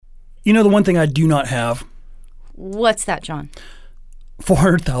You know the one thing I do not have? What's that, John?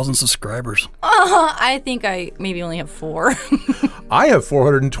 400,000 subscribers. I think I maybe only have 4. I have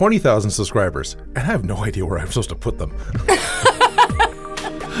 420,000 subscribers, and I have no idea where I'm supposed to put them.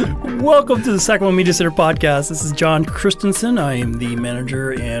 Welcome to the Sacramento Media Center podcast. This is John Christensen. I am the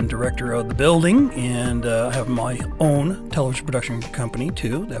manager and director of the building, and I have my own television production company,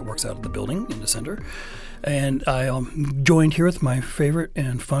 too, that works out of the building in the center. And I am joined here with my favorite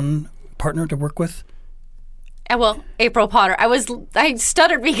and fun partner to work with. Well, April Potter. I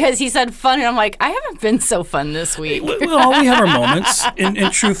stuttered because he said fun, and I'm like, I haven't been so fun this week. Well, we have our moments, and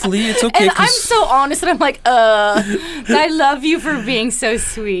truthfully, it's okay. And I'm so honest, and I'm like, I love you for being so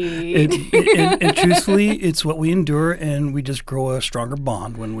sweet. And truthfully, it's what we endure, and we just grow a stronger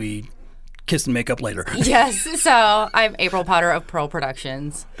bond when we kiss and make up later. Yes, so I'm April Potter of Pearl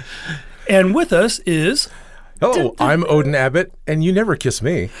Productions. And with us is... Hello, I'm Odin Abbott, and you never kiss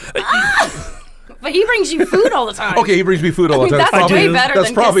me. But he brings you food all the time. Okay, he brings me food all the time. That's way better That's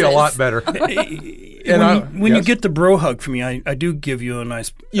than probably kisses. a lot better. When you get the bro hug from me, I do give you a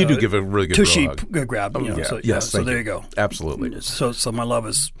nice... You do give a really good tushy bro hug. grab. You know, Yeah, so, yes, so thank there you go. Absolutely. So my love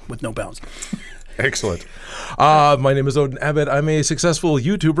is with no bounds. Excellent. My name is Odin Abbott. I'm a successful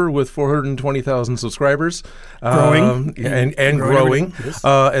YouTuber with 420,000 subscribers. Growing. And growing. Yes.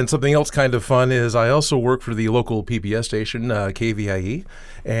 And something else kind of fun is I also work for the local PBS station, KVIE.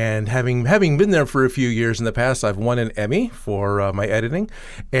 And having been there for a few years in the past, I've won an Emmy for my editing.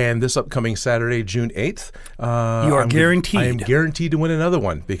 And this upcoming Saturday, June 8th, You are guaranteed. I am guaranteed to win another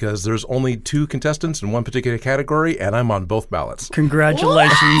one because there's only 2 contestants in one particular category, and I'm on both ballots.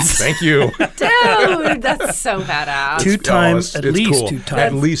 Congratulations. Thank you. Dude, that's so badass. Two times, It's at least cool. 2 times.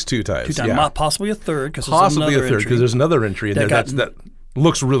 At least 2 times. Two times. Yeah. Possibly a third. Cause Possibly a there's another third because there's another entry in that there got- that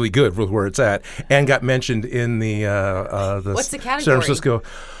looks really good with where it's at and got mentioned in the What's the category? San Francisco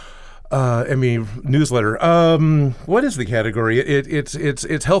Emmy newsletter. What is the category?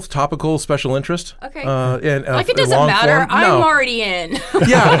 It's health topical special interest. Okay. And, Like it doesn't long matter. form. I'm No. already in.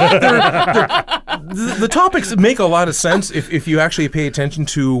 Yeah, the topics make a lot of sense if you actually pay attention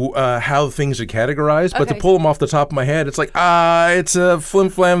to how things are categorized. But to Okay. pull them off the top of my head, it's like it's a flim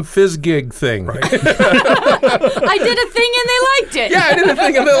flam fizz gig thing. Right. I did a thing and they liked it. Yeah, I didn't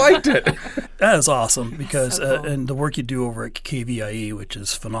think and they liked it. That is awesome because So cool. and the work you do over at KVIE, which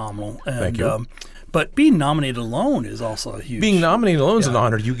is phenomenal. And, Thank you. But being nominated alone is also a huge. Being nominated alone is an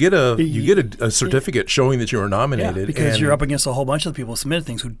honor. You get a certificate showing that you were nominated. because and you're up against a whole bunch of people who submitted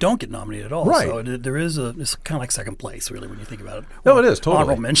things who don't get nominated at all. Right. So there is it's kind of like second place, really, when you think about it. No, it is, totally.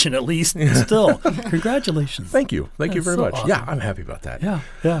 Honorable mention, at least. Still, congratulations. Thank you very so much. awesome. Yeah, I'm happy about that. Yeah.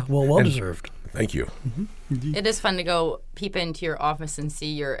 Well deserved. Thank you. It is fun to go peep into your office and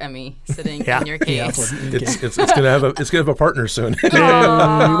see your Emmy sitting Yeah. in your Yeah, case. It's gonna have a partner soon.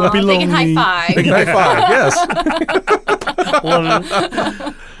 Aw, won't be they can high lonely. five. High five. Yes. Love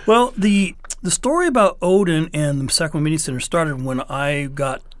it. Well, the story about Odin and the Sacramento Media Center started when I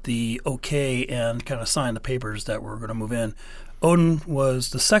got the okay and kind of signed the papers that we're going to move in. Odin was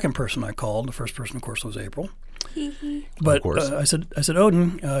the second person I called. The first person, of course, was April. But Of course. I said,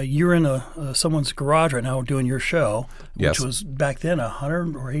 Odin, you're in someone's garage right now doing your show, which Yes. was back then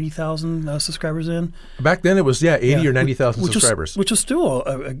 100 or 80,000 subscribers in. Back then it was 80 or 90,000 which subscribers. which was still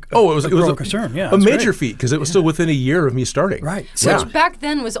a it was growing concern. Yeah, a it's major great. feat because it was still within a year of me starting. Right. Yeah. Which back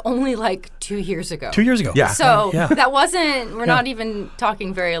then was only like 2 years ago. 2 years ago. Yeah. So Yeah. that wasn't, we're not even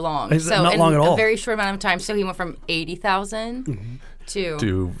talking very long. It's So not in long at all. a very short amount of time. So he went from 80,000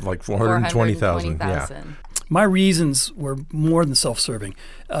 to like 420,000. Yeah. 420,000. My reasons were more than self-serving.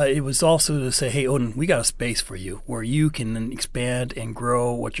 It was also to say, hey, Odin, we got a space for you where you can expand and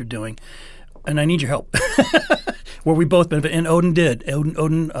grow what you're doing, and I need your help. Where we both benefit, and Odin did.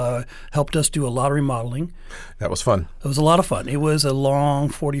 Odin helped us do a lot of remodeling. That was fun. It was a lot of fun. It was a long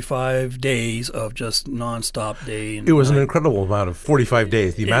 45 days of just nonstop day. And It was an night. incredible amount of 45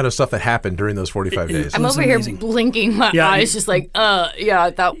 days. The amount of stuff that happened during those 45 days. I'm was over amazing. here blinking my Yeah, eyes, just like, yeah,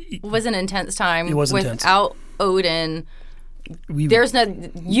 that was an intense time. It was intense. Without Odin,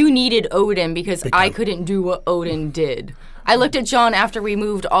 you needed Odin because I couldn't do what Odin did. I looked at John after we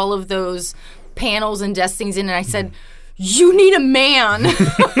moved all of those panels and desk things in, and I said, you need a man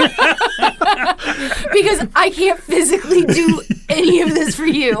because I can't physically do any of this for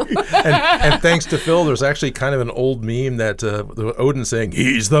you. and thanks to Phil, there's actually kind of an old meme that Odin saying,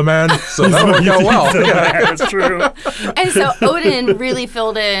 he's the man. So that worked out well. Yeah. That's true. And so Odin really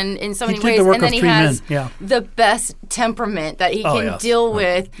filled in so many did ways. the work And then of he 3 men, has yeah. the best temperament that he can yes. deal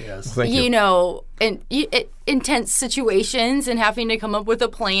with. Yes. Thank you. You know, and it intense situations and having to come up with a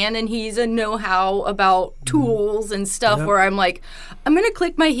plan, and he's a know-how about tools and stuff where I'm like, I'm going to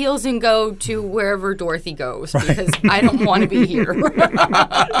click my heels and go to wherever Dorothy goes because I don't want to be here.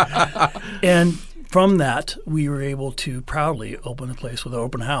 And from that, we were able to proudly open the place with an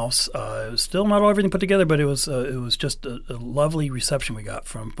open house. It was still not all everything put together, but it was just a lovely reception we got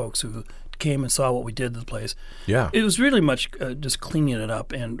from folks who came and saw what we did to the place. Yeah. It was really much just cleaning it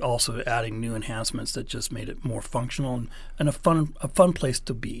up and also adding new enhancements that just made it more functional and a fun place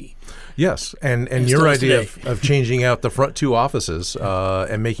to be. Yes, and your idea of changing out the front two offices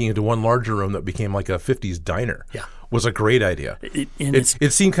and making it into one larger room that became like a 50s diner. Yeah. Was a great idea.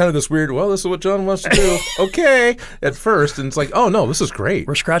 It seemed kind of this weird, well, this is what John wants to do. Okay, at first. And it's like, oh, no, this is great.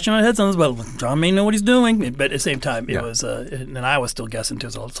 We're scratching our heads on this, but John may know what he's doing. But at the same time, it was, and I was still guessing too,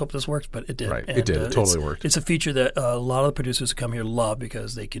 so let's hope this works, but it did. Right, and, it did. It totally worked. It's a feature that a lot of the producers who come here love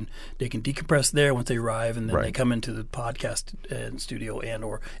because they can decompress there once they arrive, and then they come into the podcast studio and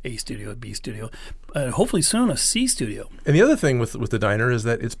or A studio, B studio, hopefully soon a C studio. And the other thing with the diner is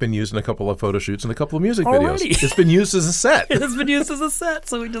that it's been used in a couple of photo shoots and a couple of music Already? videos. It's been used as a set. It's been used as a set,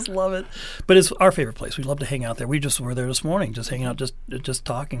 so we just love it. But it's our favorite place. We love to hang out there. We just were there this morning, just hanging out, just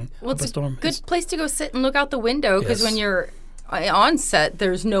talking. Well, it's a storm. Good place to go sit and look out the window because Yes. when you're on set,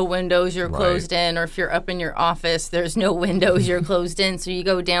 there's no windows, you're closed in, or if you're up in your office, there's no windows, you're closed in. So you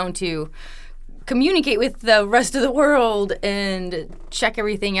go down to communicate with the rest of the world and check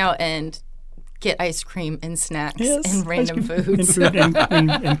everything out and get ice cream and snacks and random foods.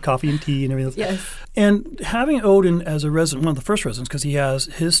 And coffee and tea and everything else. Yes. And having Odin as a resident, one of the first residents, because he has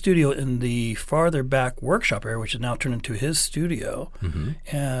his studio in the farther back workshop area, which is now turned into his studio. Mm-hmm.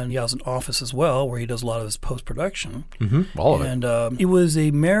 And he has an office as well where he does a lot of his post-production. Mm-hmm. All of it. And it was a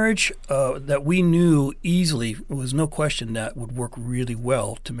marriage that we knew easily, it was no question that would work really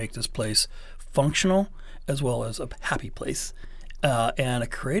well to make this place functional as well as a happy place and a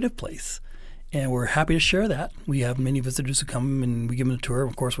creative place. And we're happy to share that. We have many visitors who come and we give them a tour.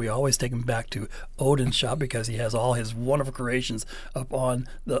 Of course, we always take them back to Odin's shop because he has all his wonderful creations up on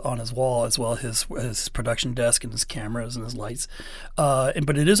his wall, as well as his production desk and his cameras and his lights.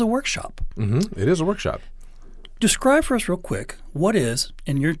 But it is a workshop. Mm-hmm. It is a workshop. Describe for us real quick what is,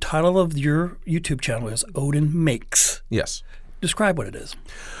 and your title of your YouTube channel is Odin Makes. Yes. Describe what it is.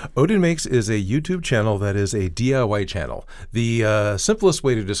 Odin Makes is a YouTube channel that is a DIY channel. The simplest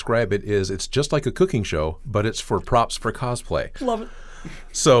way to describe it is it's just like a cooking show, but it's for props for cosplay. Love it.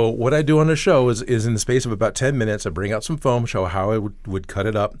 So what I do on the show is in the space of about 10 minutes, I bring out some foam, show how I would cut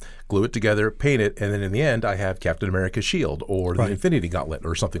it up, glue it together, paint it, and then in the end, I have Captain America's shield or the Infinity Gauntlet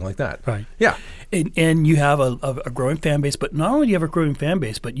or something like that. Right. Yeah. And you have a growing fan base, but not only do you have a growing fan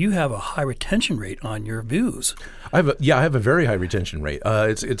base, but you have a high retention rate on your views. I have a very high retention rate.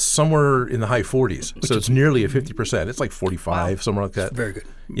 It's somewhere in the high 40s, so it's nearly a 50%. It's like 45, somewhere like that. Very good.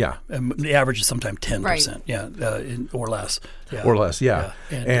 Yeah. And the average is sometimes 10%. Right. Yeah, or less. Yeah. Or less, yeah.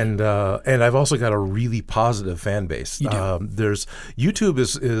 And I've also got a really positive fan base. You do. YouTube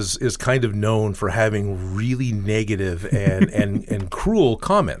is kind of known for having really negative and cruel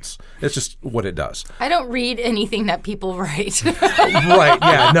comments. It's just what it does. I don't read anything that people write. Right,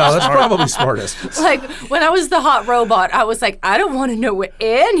 yeah. No, that's probably smartest. Like, when I was the hot robot, I was like, I don't want to know what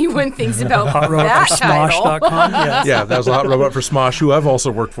anyone thinks about that title. HotRobot.com. Yes. Yeah, that was a hot robot for Smosh, who I've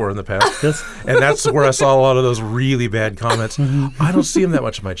also worked for in the past. Yes. And that's where I saw a lot of those really bad comments. I don't see them that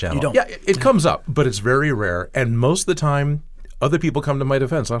much on my channel. You don't. Yeah, it comes up, but it's very rare. And most of the time, other people come to my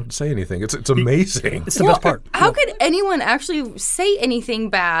defense. I don't have to say anything. It's amazing. It's the best part. How could anyone actually say anything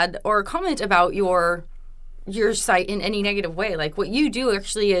bad or comment about your site in any negative way? Like, what you do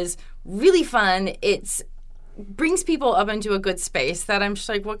actually is really fun. It's brings people up into a good space that I'm just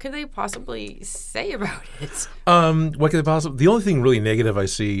like, what could they possibly say about it? What could they possibly? The only thing really negative I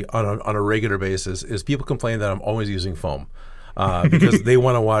see on a regular basis is people complain that I'm always using foam. Because they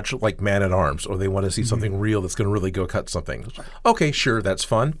want to watch like Man at Arms, or they want to see something real that's going to really go cut something. Okay, sure, that's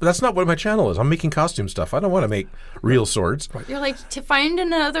fun, but that's not what my channel is. I'm making costume stuff. I don't want to make real swords. You're like, to find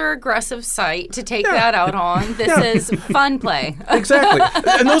another aggressive site to take that out on. This is fun play. Exactly,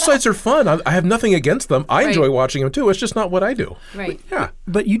 and those sites are fun. I have nothing against them. I enjoy watching them too. It's just not what I do. Right. Yeah.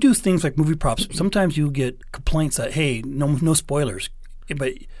 But you do things like movie props. Sometimes you get complaints that, hey, no spoilers.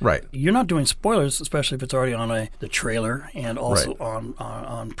 But you're not doing spoilers, especially if it's already on the trailer and also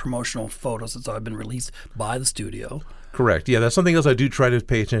on promotional photos that's already been released by the studio. Correct. Yeah, that's something else I do try to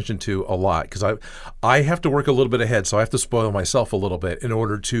pay attention to a lot because I have to work a little bit ahead, so I have to spoil myself a little bit in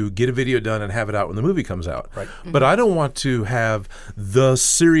order to get a video done and have it out when the movie comes out. Right. But I don't want to have the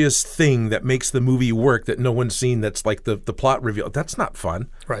serious thing that makes the movie work that no one's seen that's like the plot reveal. That's not fun.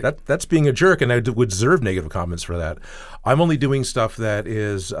 Right. That's being a jerk, and I would deserve negative comments for that. I'm only doing stuff that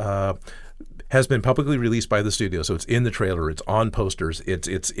is has been publicly released by the studio, so it's in the trailer, it's on posters,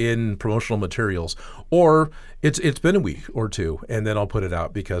 it's in promotional materials, or it's been a week or two, and then I'll put it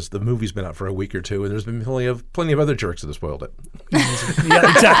out because the movie's been out for a week or two, and there's been plenty of other jerks that have spoiled it.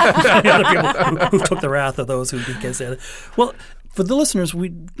 Yeah, exactly. Other people who took the wrath of those who did say that. Well, for the listeners,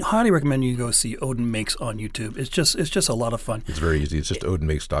 we highly recommend you go see Odin Makes on YouTube. It's just a lot of fun. It's very easy. It's just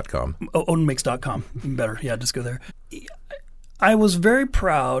odinmakes.com. Odinmakes.com. Even better. Yeah, just go there. I was very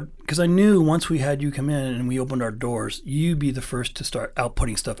proud because I knew once we had you come in and we opened our doors, you'd be the first to start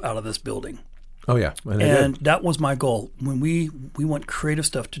outputting stuff out of this building. Oh, yeah. And that was my goal. When we want creative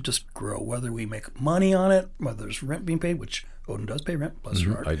stuff to just grow, whether we make money on it, whether there's rent being paid, which Odin does pay rent, bless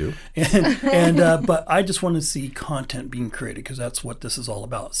your heart. I do. But I just want to see content being created because that's what this is all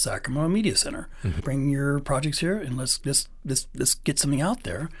about. Sacramento Media Center. Bring your projects here and let's get something out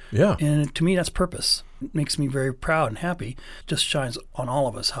there. Yeah. And to me, that's purpose. It makes me very proud and happy. Just shines on all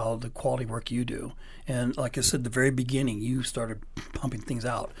of us how the quality work you do. And like I said, the very beginning, you started pumping things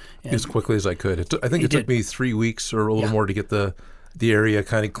out. And as quickly as I could. I think it took me 3 weeks or a little more to get the area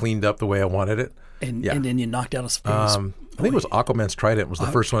kind of cleaned up the way I wanted it. And then you knocked out a space. I think it was Aquaman's Trident was the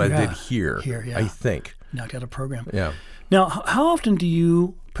first one I did here, I think. Knocked out a program. Yeah. Now, how often do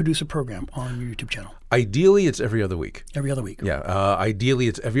you produce a program on your YouTube channel? Ideally, it's every other week. Every other week. Yeah. Ideally,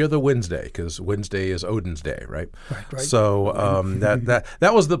 it's every other Wednesday because Wednesday is Odin's Day, right? Right. So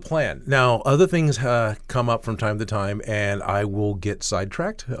that was the plan. Now, other things come up from time to time, and I will get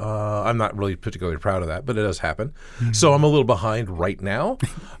sidetracked. I'm not really particularly proud of that, but it does happen. So I'm a little behind right now.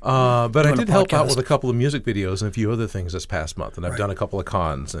 But I did help out with a couple of music videos and a few other things this past month, and I've done a couple of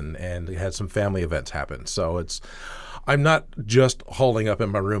cons and had some family events happen. So I'm not just holding up in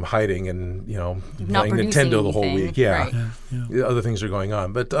my room hiding and playing Nintendo the whole week. Yeah. Right. Other things are going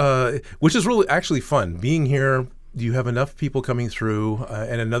on, but which is really actually fun. Being here, you have enough people coming through,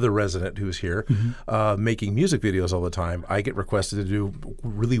 and another resident who's here making music videos all the time. I get requested to do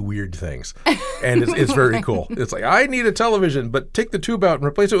really weird things, and it's very cool. It's like, I need a television, but take the tube out and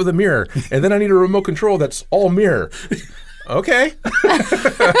replace it with a mirror, and then I need a remote control that's all mirror. Okay.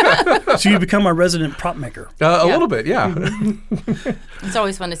 So you become a resident prop maker. A little bit, yeah. It's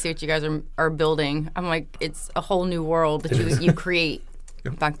always fun to see what you guys are building. I'm like, it's a whole new world that you create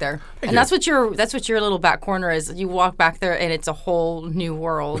back there. And that's what your little back corner is. You walk back there and it's a whole new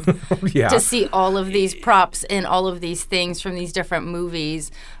world. To see all of these props and all of these things from these different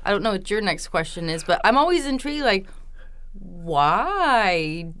movies. I don't know what your next question is, but I'm always intrigued, like,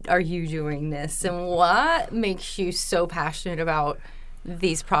 why are you doing this, and what makes you so passionate about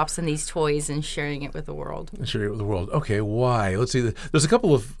these props and these toys and sharing it with the world? Okay, why? Let's see. There's a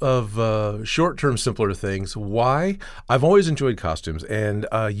couple of short-term, simpler things. Why? I've always enjoyed costumes, and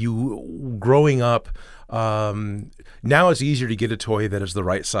growing up, now it's easier to get a toy that is the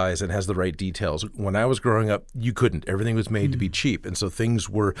right size and has the right details. When I was growing up, you couldn't. Everything was made to be cheap, and so things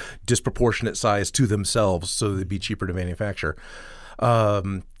were disproportionate size to themselves, so they'd be cheaper to manufacture.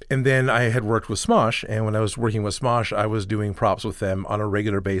 And then I had worked with Smosh, and when I was working with Smosh, I was doing props with them on a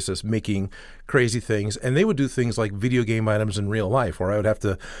regular basis, making crazy things. And they would do things like video game items in real life, where I would have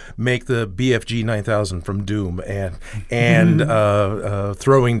to make the BFG 9000 from Doom and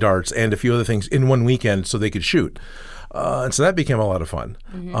throwing darts and a few other things in one weekend so they could shoot. And so that became a lot of fun.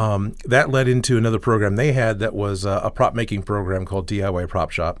 That led into another program they had that was a prop making program called DIY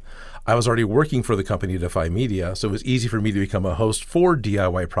Prop Shop. I was already working for the company Defy Media, so it was easy for me to become a host for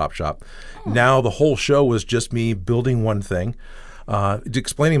DIY Prop Shop. Now the whole show was just me building one thing,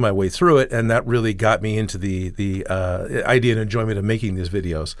 explaining my way through it, and that really got me into the idea and enjoyment of making these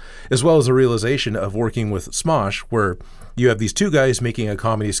videos, as well as the realization of working with Smosh, where you have these two guys making a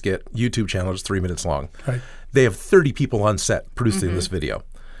comedy skit YouTube channel that's 3 minutes long. Right. They have 30 people on set producing this video,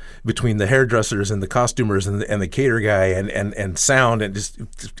 between the hairdressers and the costumers and the cater guy and sound and just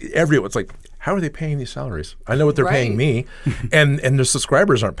everyone. It's like, how are they paying these salaries? I know what they're paying me, and the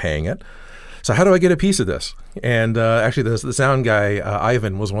subscribers aren't paying it. So how do I get a piece of this? And actually, the sound guy,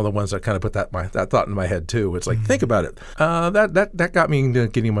 Ivan, was one of the ones that kind of put that thought in my head too. It's like, think about it. That got me into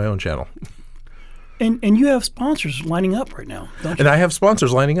getting my own channel. And you have sponsors lining up right now, don't you? And I have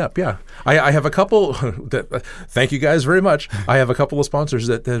sponsors lining up, yeah. I have a couple that, thank you guys very much. I have a couple of sponsors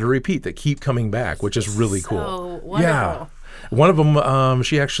that repeat, that keep coming back, which is really cool. Wonderful. Yeah. One of them,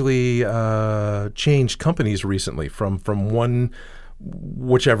 she actually changed companies recently from one,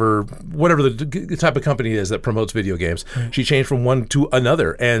 whatever the type of company is that promotes video games. Right. She changed from one to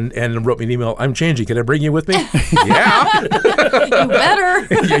another and wrote me an email. I'm changing. Can I bring you with me? Yeah. You better.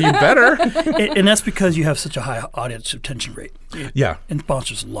 Yeah, you better. And that's because you have such a high audience retention rate. Yeah. And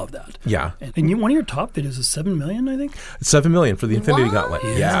sponsors love that. Yeah. And one of your top videos is 7 million, I think? 7 million for the Infinity What? Gauntlet.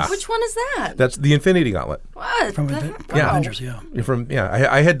 Yeah. Which one is that? That's the Infinity Gauntlet. What? From Avengers, yeah.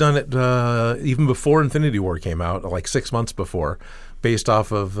 I had done it even before Infinity War came out, like 6 months before, based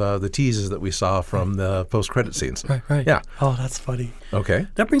off of the teases that we saw from the post-credit scenes. Right. Yeah. Oh, that's funny. Okay.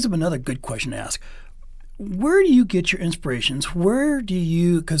 That brings up another good question to ask. Where do you get your inspirations?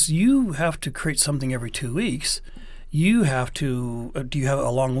 Because you have to create something every 2 weeks. You have to, do you have a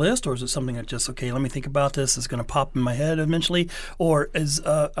long list, or is it something that just, okay, let me think about this, it's going to pop in my head eventually? Or what's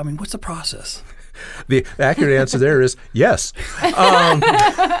the process? The accurate answer there is yes.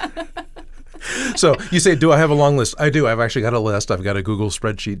 So you say, do I have a long list? I do. I've actually got a list. I've got a Google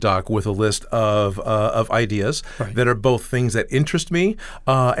spreadsheet doc with a list of ideas that are both things that interest me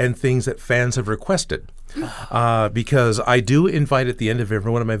and things that fans have requested. Because I do invite at the end of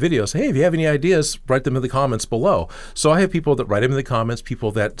every one of my videos, hey, if you have any ideas, write them in the comments below. So I have people that write them in the comments,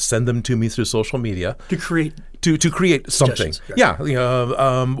 people that send them to me through social media. To create something. Yeah.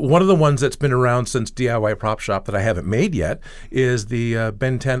 One of the ones that's been around since DIY Prop Shop that I haven't made yet is the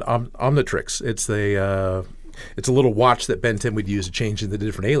Ben 10 Omnitrix. It's a little watch that Ben 10 would use to change into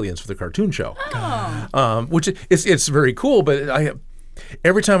different aliens for the cartoon show. Oh. Which it's very cool, but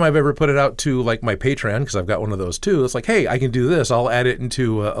every time I've ever put it out to like my Patreon, because I've got one of those too, it's like, hey, I can do this. I'll add it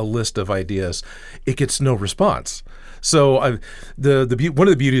into a list of ideas. It gets no response. So one of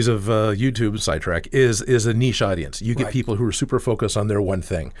the beauties of YouTube Sidetrack is a niche audience. You get people who are super focused on their one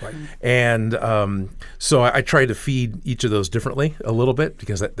thing, and so I try to feed each of those differently a little bit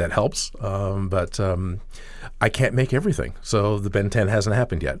because that helps. But I can't make everything, so the Ben 10 hasn't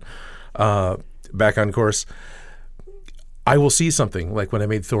happened yet. Back on course. I will see something like when I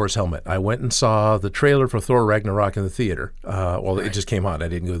made Thor's helmet. I went and saw the trailer for Thor Ragnarok in the theater. It just came on. I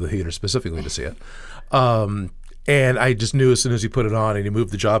didn't go to the theater specifically to see it. And I just knew as soon as he put it on and he moved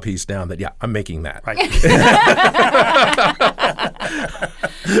the jaw piece down that, yeah, I'm making that. Right.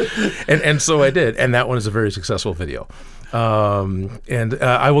 and so I did. And that one is a very successful video.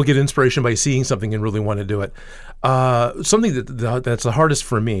 I will get inspiration by seeing something and really want to do it. Something that's the hardest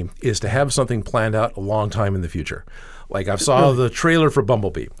for me is to have something planned out a long time in the future. Like I saw the trailer for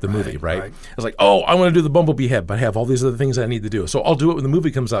Bumblebee, the movie, right? I was like, oh, I want to do the Bumblebee head, but I have all these other things I need to do. So I'll do it when the movie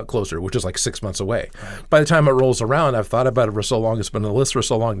comes out closer, which is like 6 months away. Right. By the time it rolls around, I've thought about it for so long, it's been on the list for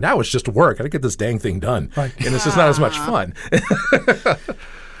so long. Now it's just work. I got to get this dang thing done. Right. And it's just not as much fun.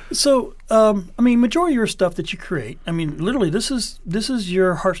 So, majority of your stuff that you create, literally, this is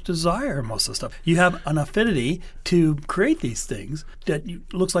your heart's desire, most of the stuff. You have an affinity to create these things that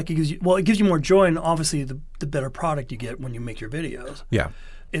looks like it gives you more joy, and obviously the better product you get when you make your videos. Yeah.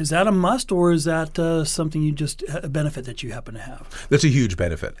 Is that a must, or is that something a benefit that you happen to have? That's a huge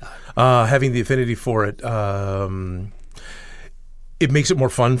benefit. Having the affinity for it, it makes it more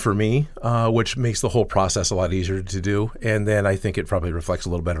fun for me, which makes the whole process a lot easier to do. And then I think it probably reflects a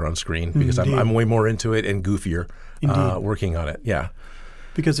little better on screen because I'm way more into it and goofier working on it. Yeah.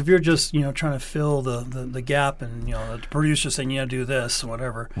 Because if you're just trying to fill the gap and the producer saying you got to do this or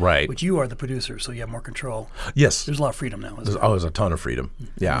whatever, right? But you are the producer, so you have more control. Yes, there's a lot of freedom now. There's a ton of freedom.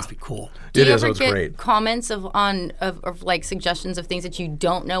 Yeah, it must be cool. Do you ever get comments of like suggestions of things that you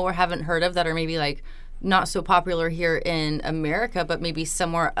don't know or haven't heard of that are maybe like not so popular here in America, but maybe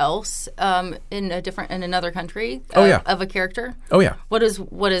somewhere else in another country of a character? Oh yeah. What is?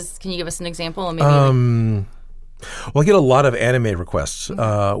 Can you give us an example? Or maybe well, I get a lot of anime requests,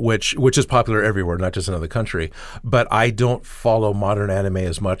 which is popular everywhere, not just in another country. But I don't follow modern anime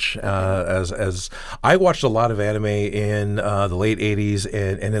as much as I watched a lot of anime in the late '80s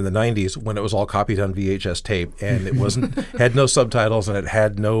and in the '90s when it was all copied on VHS tape, and it had no subtitles and it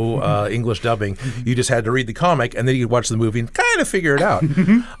had no English dubbing. You just had to read the comic, and then you could watch the movie and kind of figure it out.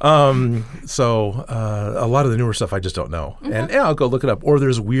 So a lot of the newer stuff I just don't know, and I'll go look it up. Or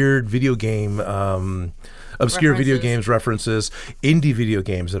there's weird video game. Obscure video games references, indie video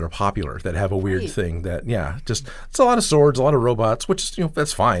games that are popular that have a weird thing that, it's a lot of swords, a lot of robots, which is,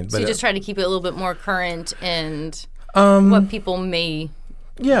 that's fine. So you just try to keep it a little bit more current and what people may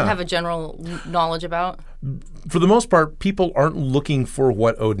have a general knowledge about? for the most part, people aren't looking for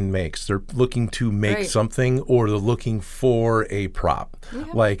what Odin makes. They're looking to make something, or they're looking for a prop. Yeah.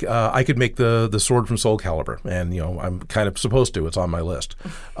 Like I could make the sword from Soul Calibur, and I'm kind of supposed to. It's on my list.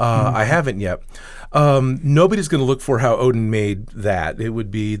 I haven't yet. Nobody's going to look for how Odin made that. It would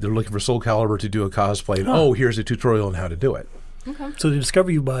be they're looking for Soul Calibur to do a cosplay. And, here's a tutorial on how to do it. Okay. So they discover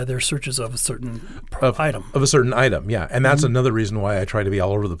you by their searches of a certain item. Of a certain item, yeah. And that's another reason why I try to be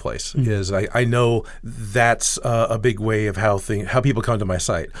all over the place, is I know that's a big way of how people come to my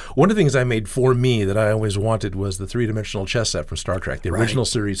site. One of the things I made for me that I always wanted was the 3-dimensional chess set from Star Trek, the original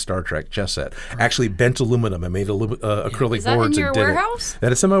series Star Trek chess set. Actually bent aluminum. I made acrylic is that boards in your and did warehouse? it.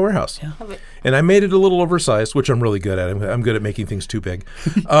 That is in my warehouse. Yeah. And I made it a little oversized, which I'm really good at. I'm good at making things too big.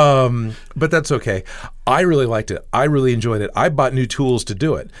 But that's okay. I really liked it. I really enjoyed it. I bought new tools to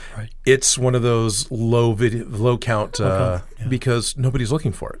do it. Right. It's one of those low count because nobody's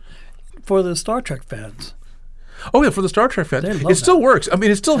looking for it. For the Star Trek fans. Oh, yeah, for the Star Trek fans. It still works. I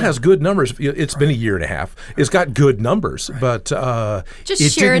mean, it still has good numbers. It's been a year and a half. It's got good numbers, but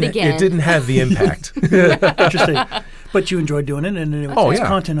just share it again. It didn't have the impact. Interesting. But you enjoyed doing it, and it's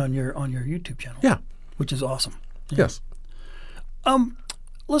content on your YouTube channel. Yeah. Which is awesome. Yeah. Yes.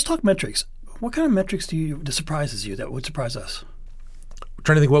 Let's talk metrics. What kind of metrics that surprises you, that would surprise us? I'm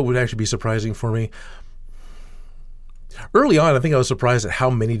trying to think what would actually be surprising for me. Early on, I think I was surprised at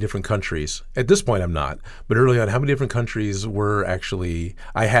how many different countries. At this point, I'm not. But early on, how many different countries were actually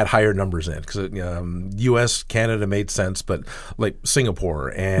I had higher numbers in? Because U.S., Canada made sense, but like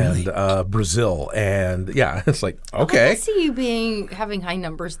Singapore and Brazil, and it's like, okay. I see you having high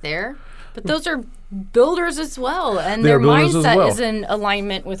numbers there. But those are builders as well, and their mindset is in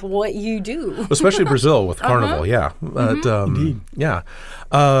alignment with what you do. Especially Brazil with Carnival, yeah. But, yeah.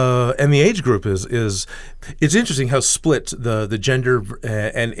 And the age group is it's interesting how split the gender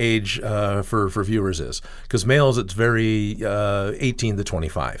and age for viewers is. Because males, it's very 18 to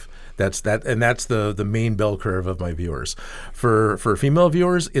 25. That's the main bell curve of my viewers. For female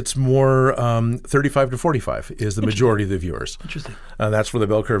viewers, it's more 35 to 45 is the majority of the viewers. Interesting. That's where the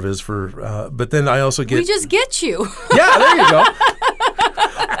bell curve is for. But then I also get. We just get you. Yeah, there you go.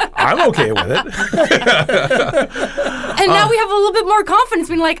 I'm okay with it. And now we have a little bit more confidence,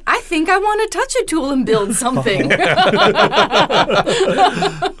 being like, I think I want to touch a tool and build something.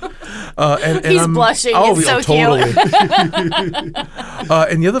 He's blushing. It's so totally.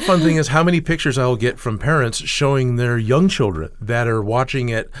 And the other fun thing is how many pictures I will get from parents showing their young children that are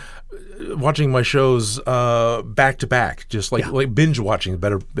watching my shows back to back, just like binge watching.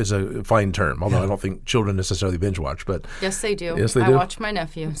 Better is a fine term, although I don't think children necessarily binge watch. But yes, they do. Yes, they do. I watch my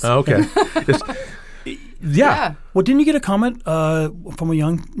nephews. Okay. Yeah. Well, didn't you get a comment from a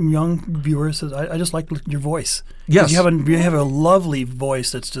young viewer that says, "I just like your voice." Yes. You have a lovely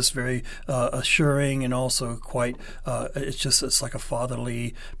voice that's just very assuring and also quite. It's like a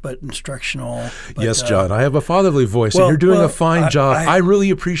fatherly but instructional. But, yes, John, I have a fatherly voice, and you're doing a fine job. I really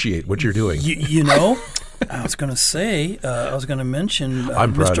appreciate what you're doing. You know. I was going to mention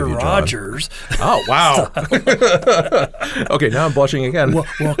I'm proud Mr. of you, Rogers. Oh, wow. Okay, now I'm blushing again.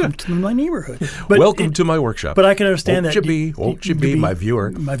 Welcome to my neighborhood. Welcome to my workshop. But I can understand won't that. Won't you be my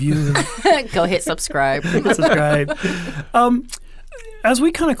viewer? My viewer. Go hit subscribe. Subscribe. As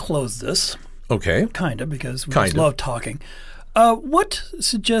we kind of close this. Okay. Kind of, because we just love talking. What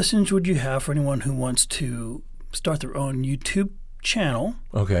suggestions would you have for anyone who wants to start their own YouTube channel?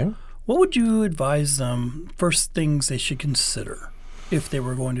 Okay. What would you advise them, first things they should consider if they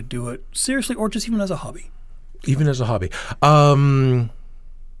were going to do it seriously or just even as a hobby? Even as a hobby.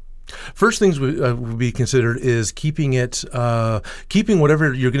 First things would be considered is keeping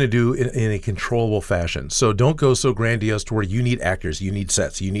whatever you're going to do in a controllable fashion. So don't go so grandiose to where you need actors, you need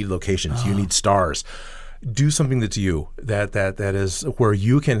sets, you need locations, you need stars. Do something that's you, that is where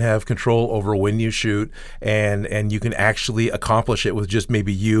you can have control over when you shoot and you can actually accomplish it with just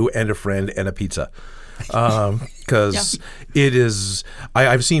maybe you and a friend and a pizza. Because it is,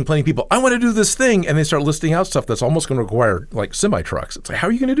 I've seen plenty of people, I want to do this thing, and they start listing out stuff that's almost going to require like semi-trucks. It's like, how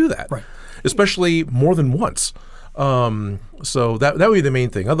are you going to do that? Right. Especially more than once. So that would be the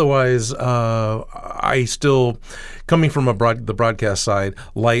main thing. Otherwise, I still, coming from the broadcast side,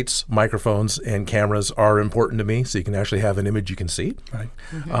 lights, microphones, and cameras are important to me. So you can actually have an image you can see. Right.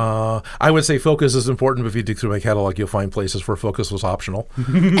 Mm-hmm. I would say focus is important, but if you dig through my catalog, you'll find places where focus was optional.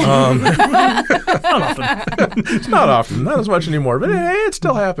 Not often. It's not often, not as much anymore, but hey, it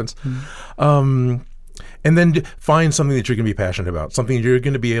still happens. And then find something that you're going to be passionate about, something you're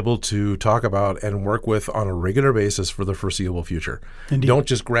going to be able to talk about and work with on a regular basis for the foreseeable future. Indeed. Don't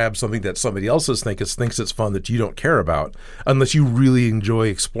just grab something that somebody else thinks it's fun that you don't care about, unless you really enjoy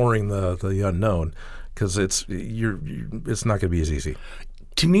exploring the unknown. because it's not going to be as easy.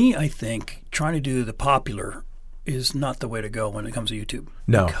 To me, I think trying to do the popular is not the way to go when it comes to YouTube.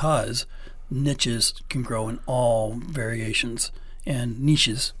 No. Because niches can grow in all variations. And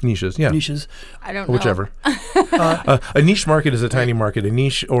niches. Niches, yeah. Niches. I don't know. Whichever. A niche market is a tiny market. A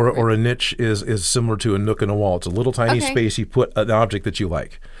niche or a niche is similar to a nook in a wall. It's a little tiny space you put an object that you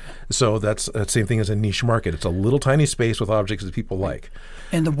like. So that's the same thing as a niche market. It's a little tiny space with objects that people like.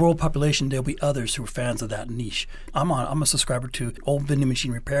 And the world population, there'll be others who are fans of that niche. I'm a subscriber to old vending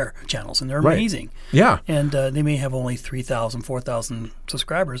machine repair channels, and they're amazing. Yeah. And they may have only 3,000, 4,000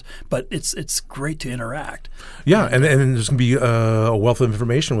 subscribers, but it's great to interact. Yeah, and there's going to be a wealth of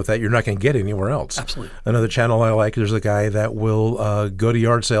information with that you're not going to get anywhere else. Absolutely. Another channel I like, there's a guy that will go to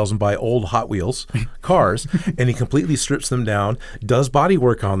yard sales and buy old Hot Wheels cars, and he completely strips them down, does body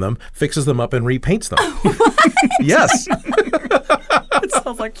work on them, fixes them up, and repaints them. Yes. It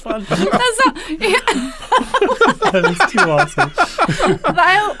sounds like fun. That is too awesome.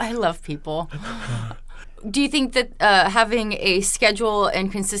 I love people. Do you think that having a schedule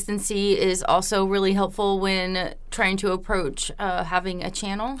and consistency is also really helpful when trying to approach having a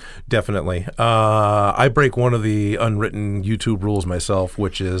channel? Definitely. I break one of the unwritten YouTube rules myself,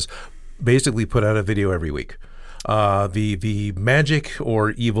 which is basically put out a video every week. The magic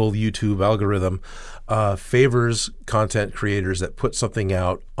or evil YouTube algorithm favors content creators that put something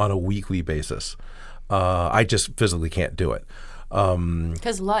out on a weekly basis. I just physically can't do it.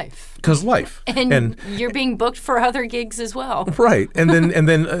 Because life. And you're being booked for other gigs as well. Right. And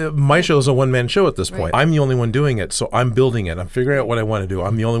then my show is a one-man show at this point. I'm the only one doing it, so I'm building it. I'm figuring out what I want to do.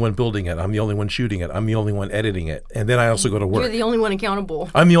 I'm the only one building it. I'm the only one shooting it. I'm the only one editing it. And then I also go to work. You're the only one accountable.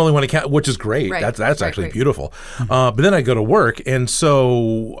 I'm the only one which is great. Right. That's actually beautiful. But then I go to work, and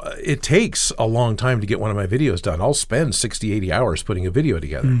so it takes a long time to get one of my videos done. I'll spend 60, 80 hours putting a video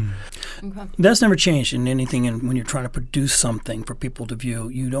together. Okay. That's never changed in anything. And when you're trying to produce something for people to view,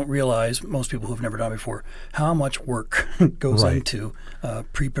 you don't realize, most people who've never done it before, how much work goes into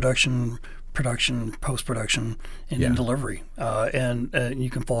pre-production, production, post-production, and then delivery. And you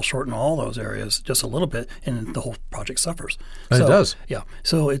can fall short in all those areas just a little bit, and the whole project suffers. And it does. Yeah.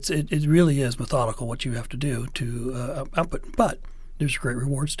 So it really is methodical what you have to do to output. But there's great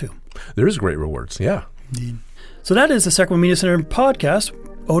rewards, too. There is great rewards, yeah. Indeed. So that is the Sacramento Media Center podcast.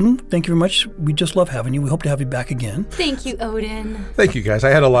 Odin, thank you very much. We just love having you. We hope to have you back again. Thank you, Odin. Thank you, guys. I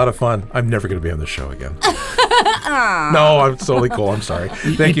had a lot of fun. I'm never going to be on this show again. No, I'm totally cool. I'm sorry.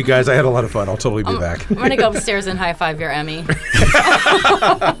 Thank you, guys. I had a lot of fun. I'll totally be back. I'm going to go upstairs and high-five your Emmy.